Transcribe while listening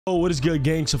Oh, what is good,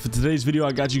 gang? So for today's video,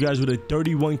 I got you guys with a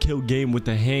 31 kill game with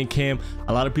the hand cam.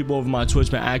 A lot of people over my Twitch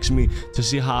been asking me to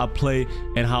see how I play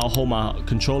and how I hold my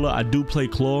controller. I do play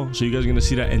claw, so you guys are gonna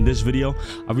see that in this video.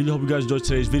 I really hope you guys enjoyed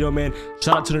today's video, man.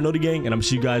 Shout out to the Noti gang, and I'm gonna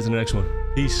see you guys in the next one.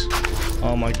 Peace.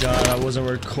 Oh my god, I wasn't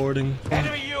recording.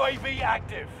 Enemy UAV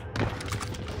active.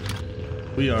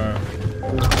 We are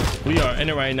in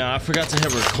it right now. I forgot to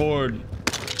hit record,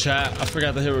 chat. I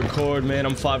forgot to hit record, man.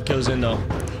 I'm 5 kills in though.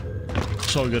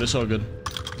 It's all good, it's all good.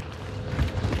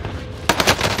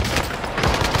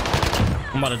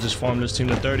 I'm about to just farm this team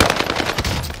to 30.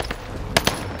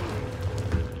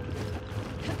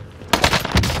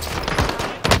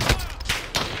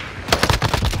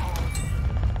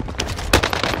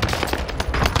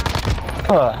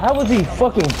 How was he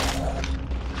fucking...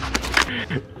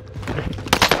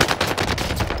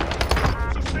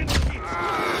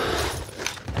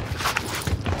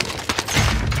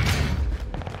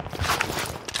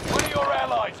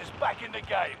 Back in the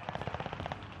game.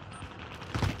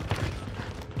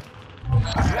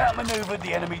 You outmaneuvered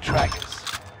the enemy trackers.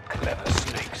 Clever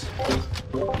sneaks.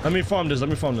 Let me farm this.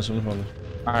 Alright,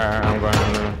 I'm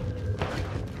going.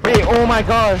 Wait, oh my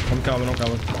god! I'm coming. Drop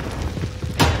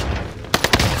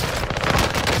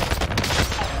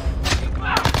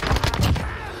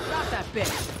that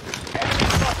bitch. Enemy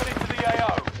dropping into the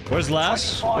AO. Where's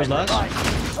last? Where's last?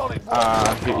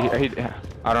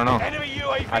 I don't know. Enemy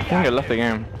UAV I think they left the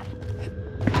game.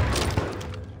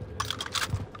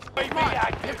 UAV You're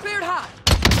active. cleared hot.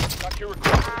 Got your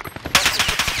request.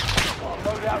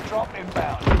 Loadout drop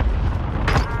inbound.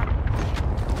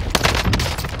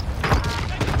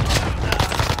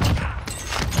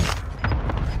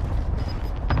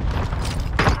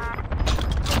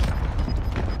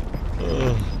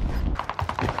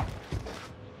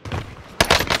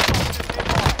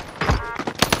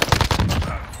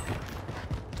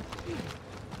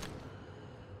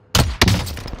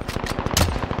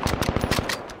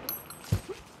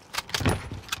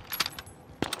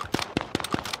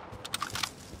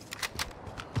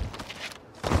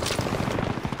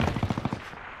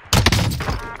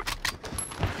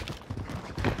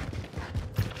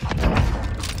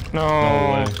 No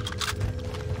way.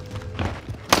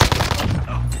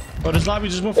 Oh, this lobby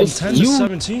just went from 10 to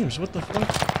 7 teams. What the fuck?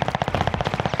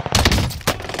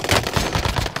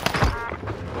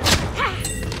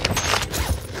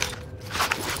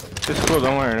 It's cool,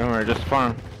 don't worry, just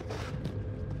farm.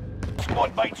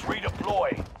 Squad mates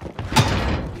redeploy.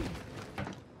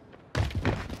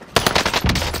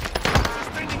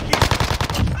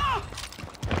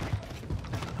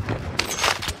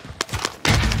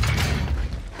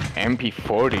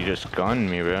 MP40 just gunned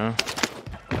me, bro.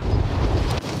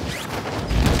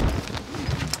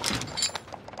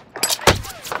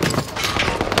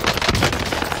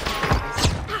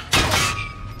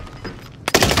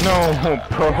 No,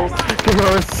 bro.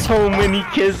 There were so many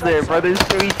kids there, bro. There's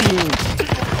 3 teams.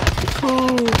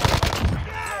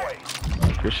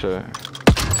 Good shit.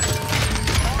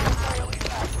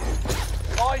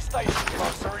 Buy station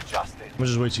costs are adjusted. I'm gonna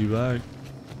just wait till you back.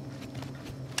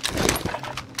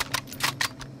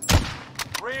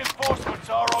 Reinforcements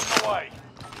are on the way.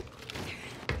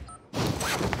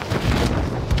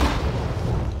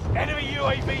 Enemy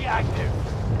UAV active.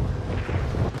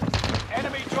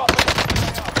 Enemy dropping.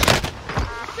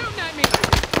 Shooting at me.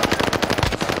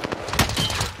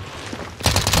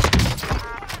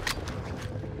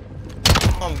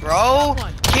 Come on, bro.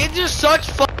 Kids are such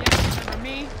fun. Remember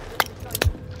me?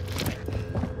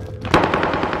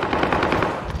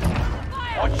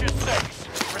 Watch your six.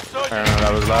 Resurgence. I don't know,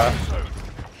 that was last.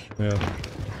 Yeah.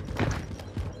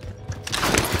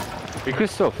 We could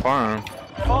still farm.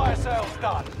 Fire sales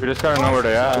done. We just gotta know where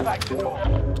they at. Back to door.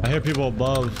 I hear people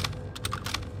above.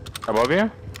 Above you?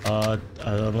 I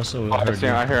must have I heard see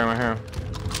you. him, I hear him.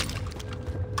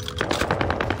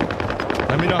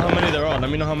 Let me know how many there are. Let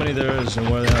me know how many there is and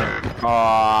where they're at.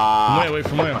 Aww. Wait,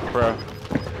 from where? Bro.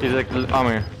 He's like on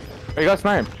me. Oh, he got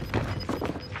sniped.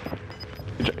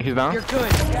 He's down? You're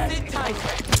good. Sit tight.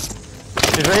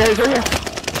 He's right here,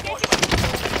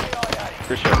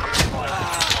 Good shit.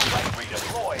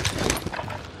 Redeploy.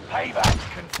 Payback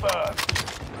confirmed.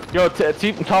 Yo,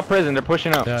 top prison, they're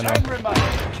pushing up. Yeah, I know. 10 remain.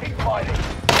 Keep fighting.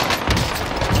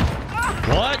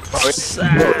 What?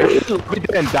 We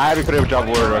didn't die, we could have dropped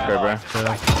word record, bro.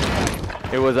 Yeah.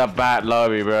 It was a bad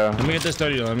lobby, bro. Let me get this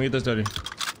 30 though. Let me get this 30.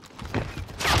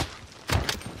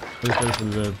 This 30 for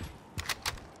the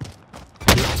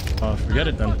forget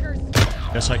it then.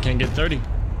 Guess I can't get 30.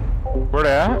 Where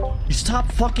they at? He's top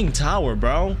fucking tower,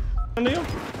 bro. No,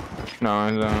 it's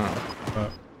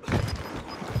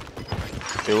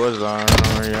it was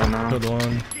yeah, no. Good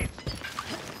one.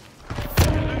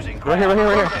 Right here, right here,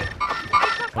 right here.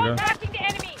 Contacting the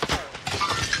enemy.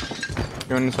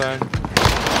 You're on the side.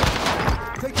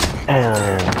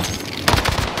 Oh.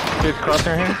 Dude,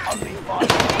 crosshair here.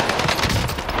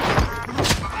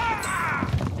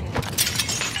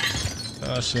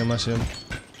 Oh, I see him, I see him.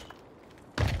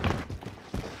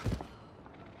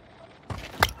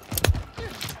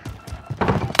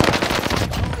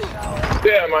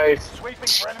 Damn, I. Sweeping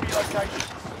for enemy location.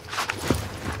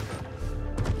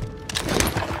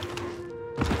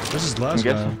 This is the last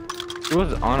guy. It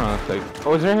was on us, like.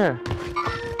 Oh, it's right here.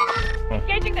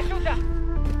 Engaging the shooter.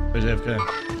 Where's AFK?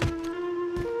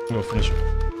 I'm gonna finish it.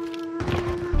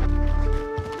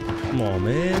 Come on,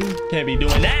 man. Can't be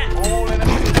doing that. All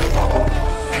enemies.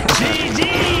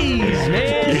 GG's,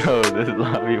 man. Yo, this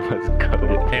lobby was good.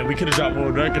 Man, we could have dropped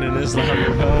world record in this lobby,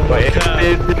 bro. But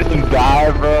it didn't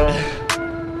die, bro.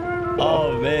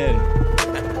 Oh, man.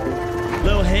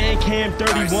 Little hand cam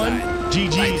 31.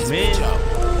 GG's,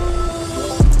 man.